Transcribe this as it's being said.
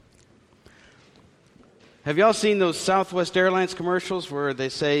Have y'all seen those Southwest Airlines commercials where they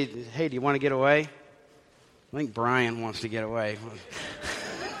say, hey, do you want to get away? I think Brian wants to get away.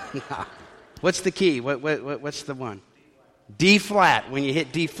 Nah. What's the key? What's the one? D flat. When you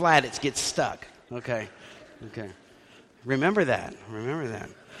hit D flat, it gets stuck. Okay. Remember that.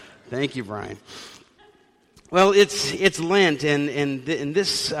 Thank you, Brian. Well, it's Lent, and in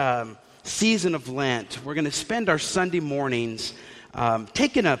this season of Lent, we're going to spend our Sunday mornings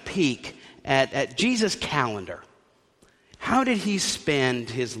taking a peek at Jesus' calendar. How did he spend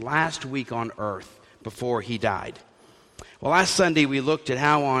his last week on earth before he died? Well, last Sunday we looked at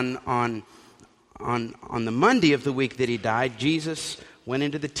how on the Monday of the week that he died, Jesus went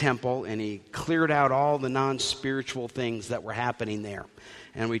into the temple and he cleared out all the non-spiritual things that were happening there.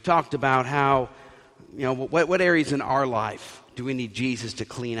 And we talked about how, what areas in our life do we need Jesus to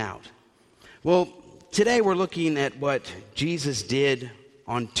clean out? Well, today we're looking at what Jesus did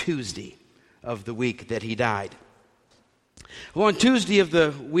on Tuesday of the week that he died. Well, on Tuesday of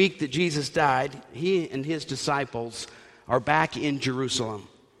the week that Jesus died, he and his disciples are back in Jerusalem.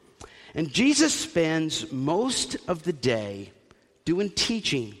 And Jesus spends most of the day doing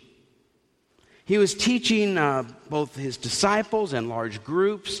teaching. He was teaching both his disciples and large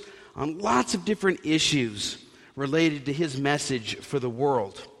groups on lots of different issues related to his message for the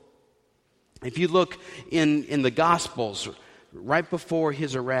world. If you look in the Gospels, right before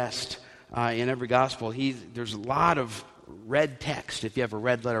his arrest, in every Gospel, there's a lot of red text, if you have a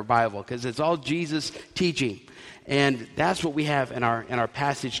red letter Bible, because it's all Jesus teaching. And that's what we have in our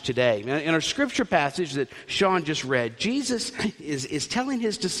passage today. In our scripture passage that Sean just read, Jesus is telling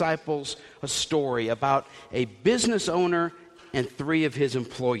his disciples a story about a business owner and 3 of his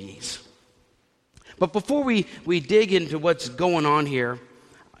employees. But before we dig into what's going on here,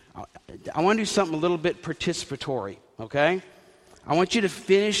 I want to do something a little bit participatory, okay? I want you to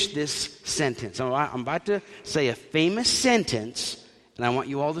finish this sentence. I'm about to say a famous sentence, and I want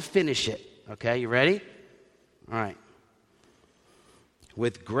you all to finish it, okay? You ready? All right.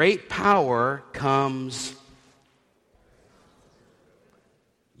 With great power comes...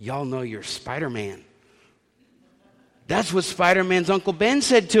 Y'all know you're Spider-Man. That's what Spider-Man's Uncle Ben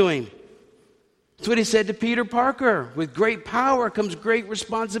said to him. That's what he said to Peter Parker. With great power comes great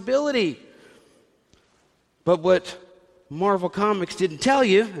responsibility. But what Marvel Comics didn't tell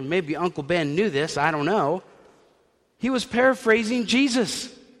you, and maybe Uncle Ben knew this, I don't know, he was paraphrasing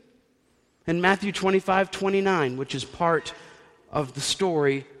Jesus in Matthew 25:29, which is part of the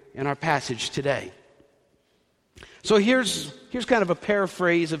story in our passage today. So here's kind of a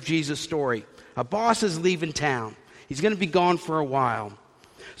paraphrase of Jesus' story. A boss is leaving town. He's going to be gone for a while.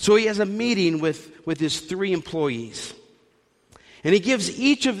 So he has a meeting with his 3 employees. And he gives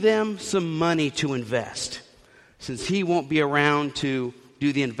each of them some money to invest, since he won't be around to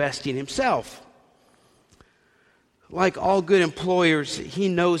do the investing himself. Like all good employers, he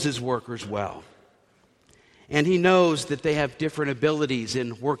knows his workers well. And he knows that they have different abilities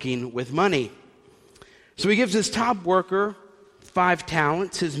in working with money. So he gives his top worker 5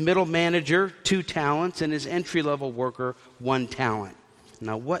 talents, his middle manager 2 talents, and his entry-level worker 1 talent.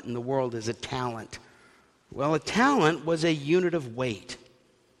 Now, what in the world is a talent? Well, a talent was a unit of weight,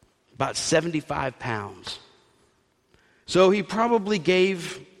 about 75 pounds. So he probably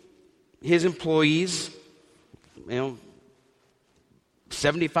gave his employees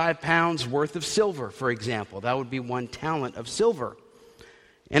 75 pounds worth of silver, for example. That would be 1 talent of silver.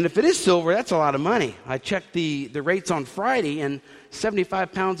 And if it is silver, that's a lot of money. I checked the rates on Friday, and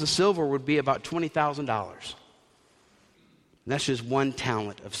 75 pounds of silver would be about $20,000. That's just 1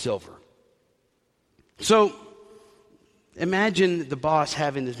 talent of silver. So imagine the boss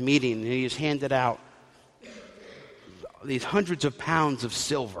having this meeting, and he just handed out these hundreds of pounds of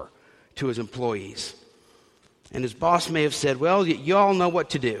silver to his employees. And his boss may have said, well, you all know what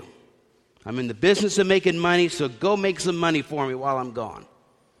to do. I'm in the business of making money, so go make some money for me while I'm gone.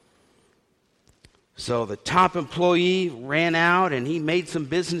 So the top employee ran out, and he made some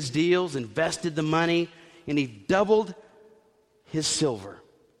business deals, invested the money, and he doubled his silver.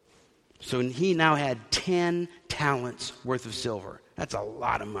 So he now had 10 talents worth of silver. That's a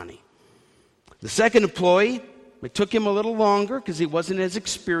lot of money. The second employee, it took him a little longer because he wasn't as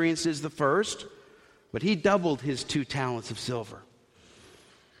experienced as the first, but he doubled his 2 talents of silver.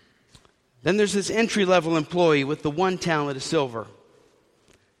 Then there's this entry-level employee with the 1 talent of silver.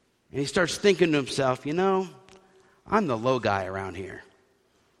 And he starts thinking to himself, I'm the low guy around here.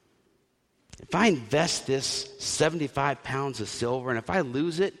 If I invest this 75 pounds of silver, and if I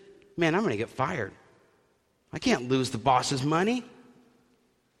lose it, man, I'm going to get fired. I can't lose the boss's money.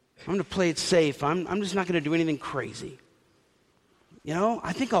 I'm going to play it safe. I'm just not going to do anything crazy.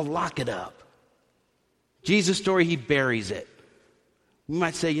 I think I'll lock it up. Jesus' story, he buries it. We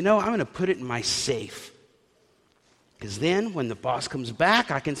might say, I'm going to put it in my safe. Because then when the boss comes back,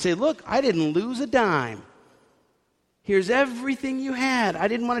 I can say, look, I didn't lose a dime. Here's everything you had. I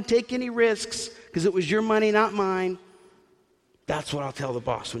didn't want to take any risks because it was your money, not mine. That's what I'll tell the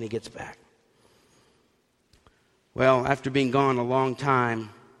boss when he gets back. Well, after being gone a long time,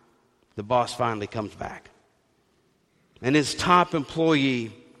 the boss finally comes back. And his top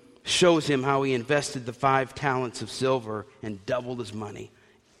employee shows him how he invested the 5 talents of silver and doubled his money.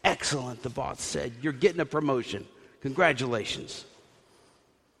 Excellent, the boss said. You're getting a promotion. Congratulations.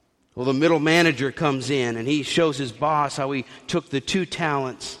 Well, the middle manager comes in and he shows his boss how he took the 2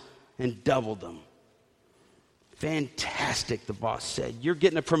 talents and doubled them. Fantastic, the boss said. You're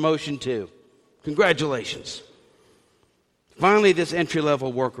getting a promotion too. Congratulations. Finally, this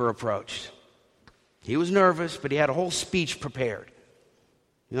entry-level worker approached. He was nervous, but he had a whole speech prepared.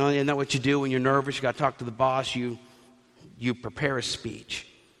 Isn't that what you do when you're nervous? You got to talk to the boss. You prepare a speech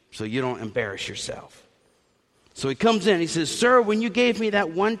so you don't embarrass yourself. So he comes in. He says, sir, when you gave me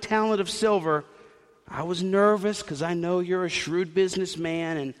that 1 talent of silver, I was nervous because I know you're a shrewd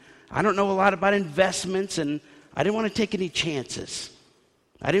businessman, and I don't know a lot about investments, and I didn't want to take any chances.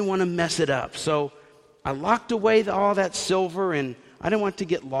 I didn't want to mess it up. So I locked away all that silver, and I didn't want it to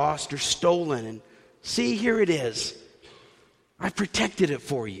get lost or stolen. And see, here it is. I protected it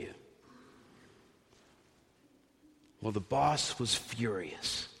for you. Well, the boss was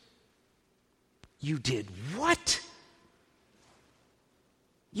furious. You did what?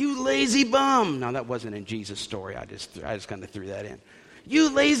 You lazy bum. Now, that wasn't in Jesus' story. I just kind of threw that in.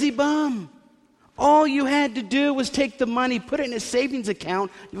 You lazy bum. All you had to do was take the money, put it in a savings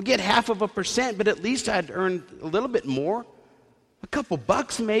account. You'll get 0.5%, but at least I'd earned a little bit more. A couple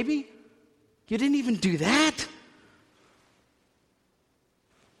bucks maybe. You didn't even do that.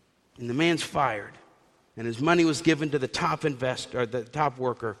 And the man's fired. And his money was given to the top investor, or the top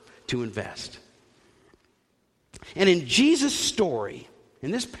worker to invest. And in Jesus' story, in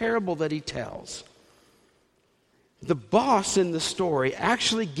this parable that he tells, the boss in the story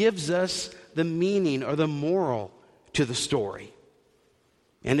actually gives us the meaning or the moral to the story.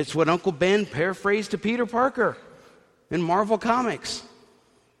 And it's what Uncle Ben paraphrased to Peter Parker in Marvel Comics.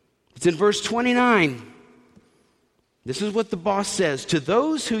 It's in verse 29. This is what the boss says. To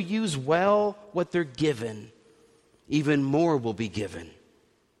those who use well what they're given, even more will be given,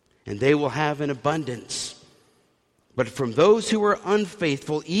 and they will have an abundance. But from those who are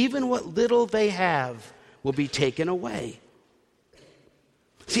unfaithful, even what little they have will be taken away.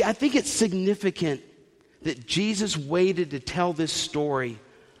 See, I think it's significant that Jesus waited to tell this story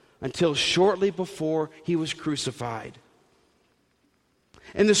until shortly before he was crucified.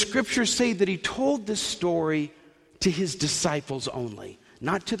 And the scriptures say that he told this story to his disciples only,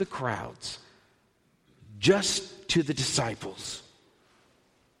 not to the crowds, just to the disciples.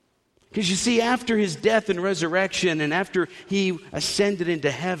 Because you see, after his death and resurrection, and after he ascended into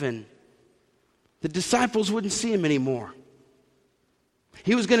heaven, the disciples wouldn't see him anymore.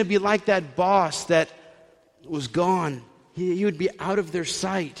 He was going to be like that boss that was gone. He would be out of their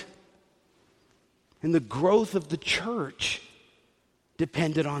sight. And the growth of the church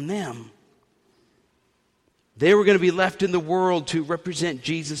depended on them. They were going to be left in the world to represent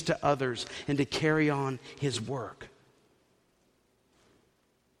Jesus to others and to carry on his work.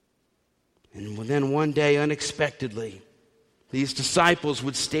 And then one day, unexpectedly, these disciples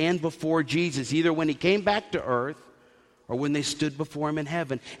would stand before Jesus, either when he came back to earth or when they stood before him in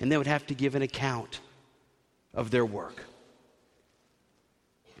heaven, and they would have to give an account of their work.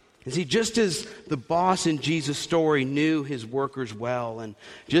 And see, just as the boss in Jesus' story knew his workers well, and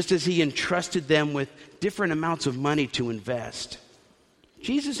just as he entrusted them with different amounts of money to invest,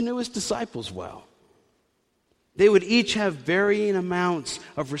 Jesus knew his disciples well. They would each have varying amounts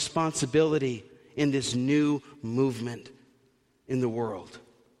of responsibility in this new movement in the world.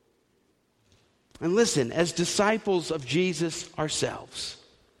 And listen, as disciples of Jesus ourselves,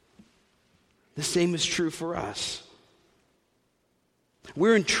 the same is true for us.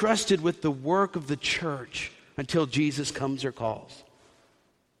 We're entrusted with the work of the church until Jesus comes or calls.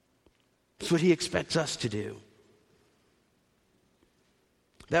 That's what he expects us to do.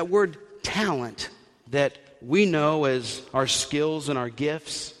 That word talent that we know as our skills and our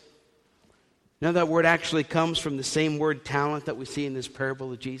gifts, now that word actually comes from the same word talent that we see in this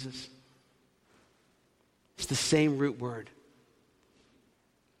parable of Jesus. It's the same root word.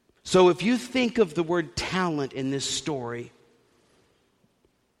 So if you think of the word talent in this story,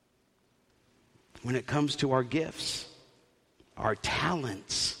 when it comes to our gifts, our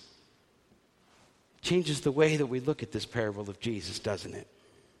talents, it changes the way that we look at this parable of Jesus, doesn't it?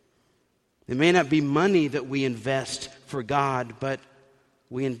 It may not be money that we invest for God, but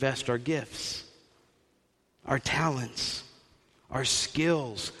we invest our gifts, our talents, our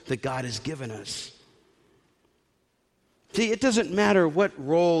skills that God has given us. See, it doesn't matter what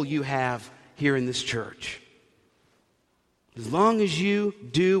role you have here in this church. As long as you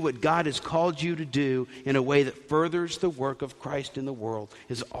do what God has called you to do in a way that furthers the work of Christ in the world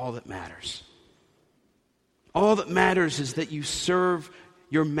is all that matters. All that matters is that you serve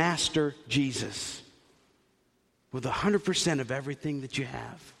your master, Jesus, with 100% of everything that you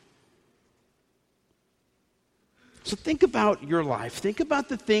have. So think about your life. Think about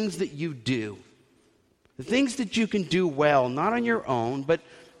the things that you do. The things that you can do well, not on your own, but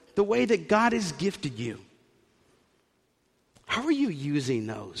the way that God has gifted you. How are you using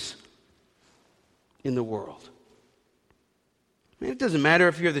those in the world? I mean, it doesn't matter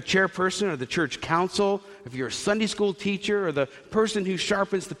if you're the chairperson or the church council, if you're a Sunday school teacher or the person who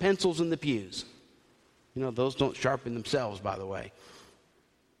sharpens the pencils in the pews. You know, those don't sharpen themselves, by the way.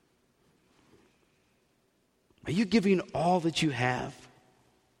 Are you giving all that you have,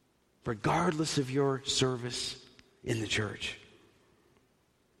 regardless of your service in the church?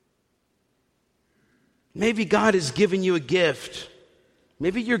 Maybe God has given you a gift.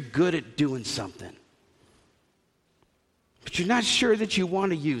 Maybe you're good at doing something, but you're not sure that you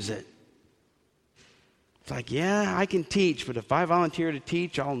want to use it. It's like, yeah, I can teach, but if I volunteer to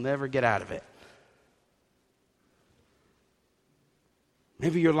teach, I'll never get out of it.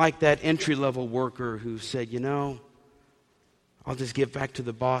 Maybe you're like that entry-level worker who said, you know, I'll just give back to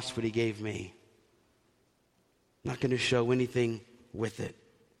the boss what he gave me. I'm not going to show anything with it.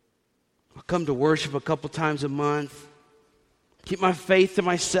 I'll come to worship a couple times a month. Keep my faith to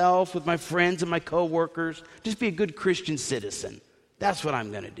myself with my friends and my coworkers. Just be a good Christian citizen. That's what I'm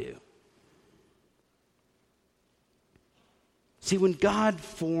going to do. See, when God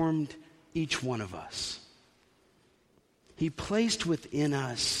formed each one of us, He placed within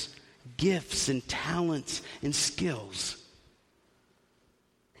us gifts and talents and skills.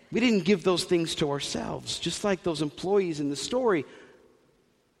 We didn't give those things to ourselves. Just like those employees in the story,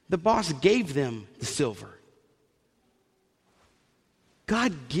 the boss gave them the silver.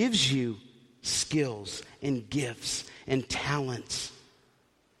 God gives you skills and gifts and talents.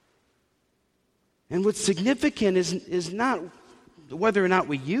 And what's significant is not whether or not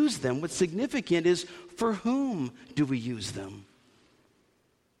we use them. What's significant is for whom do we use them?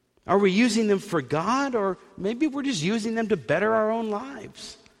 Are we using them for God, or maybe we're just using them to better our own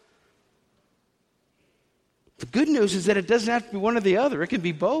lives? The good news is that it doesn't have to be one or the other. It can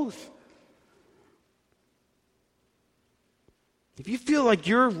be both. If you feel like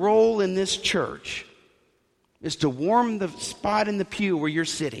your role in this church is to warm the spot in the pew where you're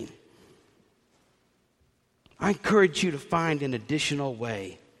sitting, I encourage you to find an additional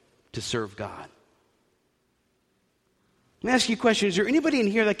way to serve God. Let me ask you a question. Is there anybody in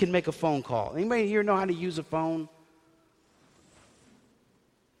here that can make a phone call? Anybody here know how to use a phone?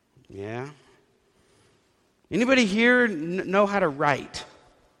 Yeah. Anybody here know how to write?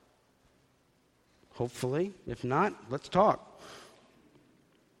 Hopefully. If not, let's talk.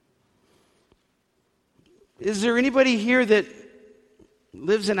 Is there anybody here that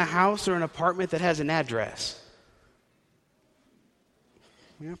lives in a house or an apartment that has an address?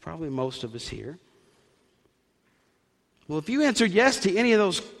 Yeah, probably most of us here. Well, if you answered yes to any of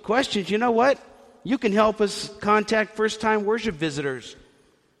those questions, you know what? You can help us contact first-time worship visitors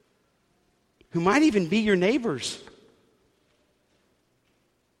who might even be your neighbors.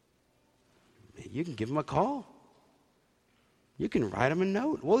 You can give them a call. You can write them a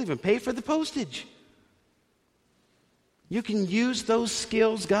note. We'll even pay for the postage. You can use those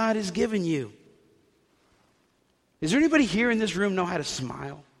skills God has given you. Is there anybody here in this room know how to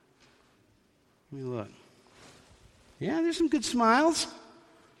smile? Let me look. Yeah, there's some good smiles.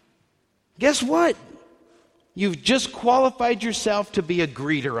 Guess what? You've just qualified yourself to be a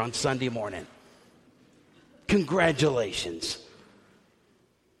greeter on Sunday morning. Congratulations.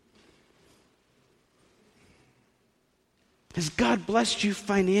 Has God blessed you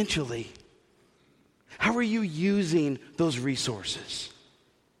financially? How are you using those resources?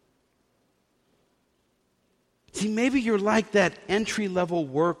 See, maybe you're like that entry-level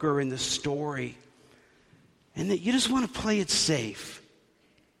worker in the story, and that you just want to play it safe.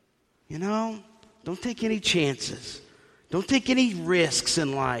 You know, don't take any chances. Don't take any risks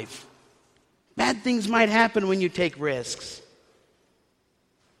in life. Bad things might happen when you take risks.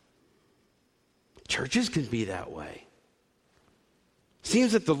 Churches can be that way.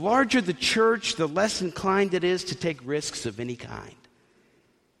 Seems that the larger the church, the less inclined it is to take risks of any kind.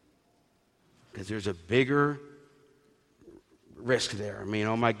 Because there's a bigger risk there. I mean,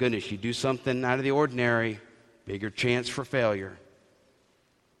 oh my goodness, you do something out of the ordinary, bigger chance for failure.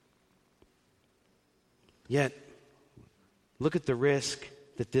 Yet, look at the risk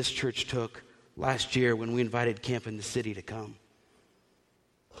that this church took last year when we invited Camp in the City to come.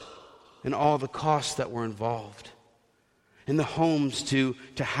 And all the costs that were involved. And the homes to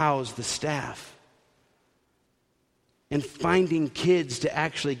house the staff. And finding kids to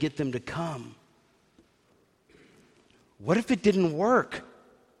actually get them to come. What if it didn't work?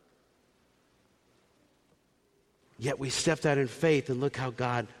 Yet we stepped out in faith and look how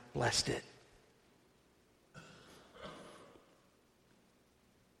God blessed it.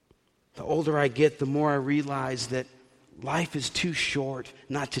 The older I get, the more I realize that life is too short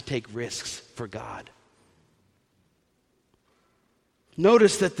not to take risks for God.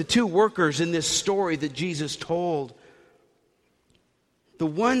 Notice that the two workers in this story that Jesus told, the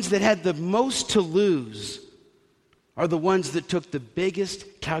ones that had the most to lose are the ones that took the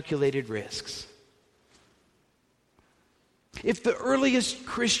biggest calculated risks. If the earliest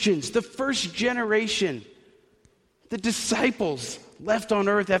Christians, the first generation, the disciples left on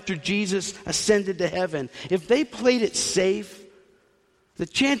earth after Jesus ascended to heaven, if they played it safe, the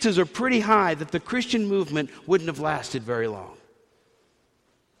chances are pretty high that the Christian movement wouldn't have lasted very long.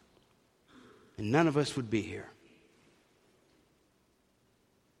 And none of us would be here.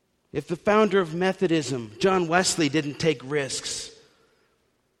 If the founder of Methodism, John Wesley, didn't take risks,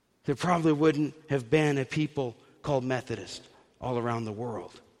 there probably wouldn't have been a people called Methodist all around the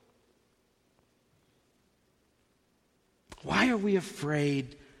world. Why are we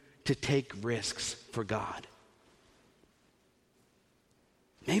afraid to take risks for God?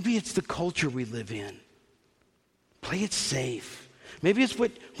 Maybe it's the culture we live in. Play it safe. Maybe it's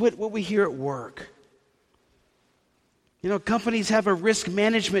what we hear at work. You know, companies have a risk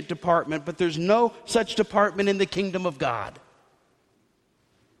management department, but there's no such department in the kingdom of God.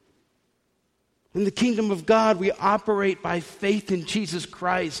 In the kingdom of God, we operate by faith in Jesus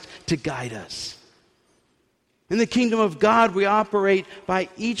Christ to guide us. In the kingdom of God, we operate by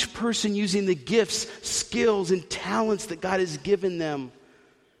each person using the gifts, skills, and talents that God has given them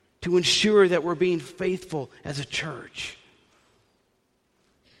to ensure that we're being faithful as a church.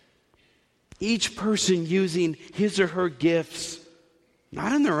 Each person using his or her gifts,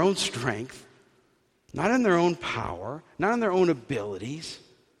 not in their own strength, not in their own power, not in their own abilities,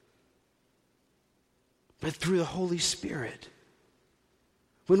 but through the Holy Spirit.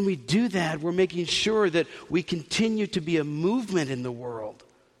 When we do that, we're making sure that we continue to be a movement in the world.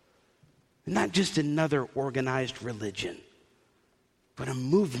 Not just another organized religion, but a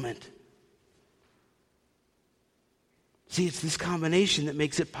movement. See, it's this combination that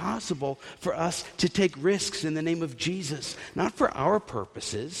makes it possible for us to take risks in the name of Jesus. Not for our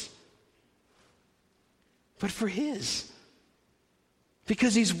purposes, but for His.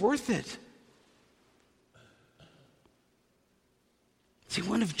 Because He's worth it. See,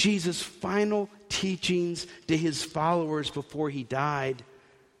 one of Jesus' final teachings to His followers before He died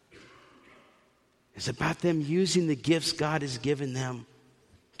is about them using the gifts God has given them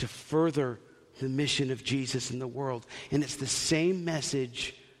to further the mission of Jesus in the world. And it's the same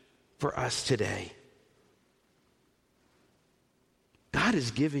message for us today. God has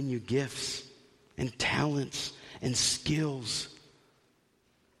given you gifts and talents and skills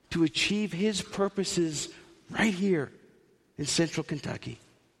to achieve His purposes right here in Central Kentucky.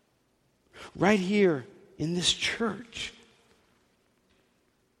 Right here in this church.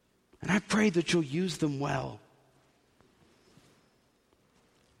 And I pray that you'll use them well.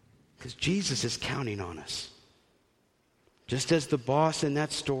 Because Jesus is counting on us. Just as the boss in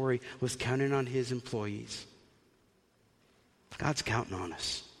that story was counting on his employees. God's counting on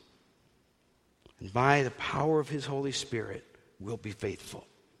us. And by the power of His Holy Spirit, we'll be faithful.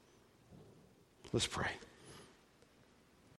 Let's pray.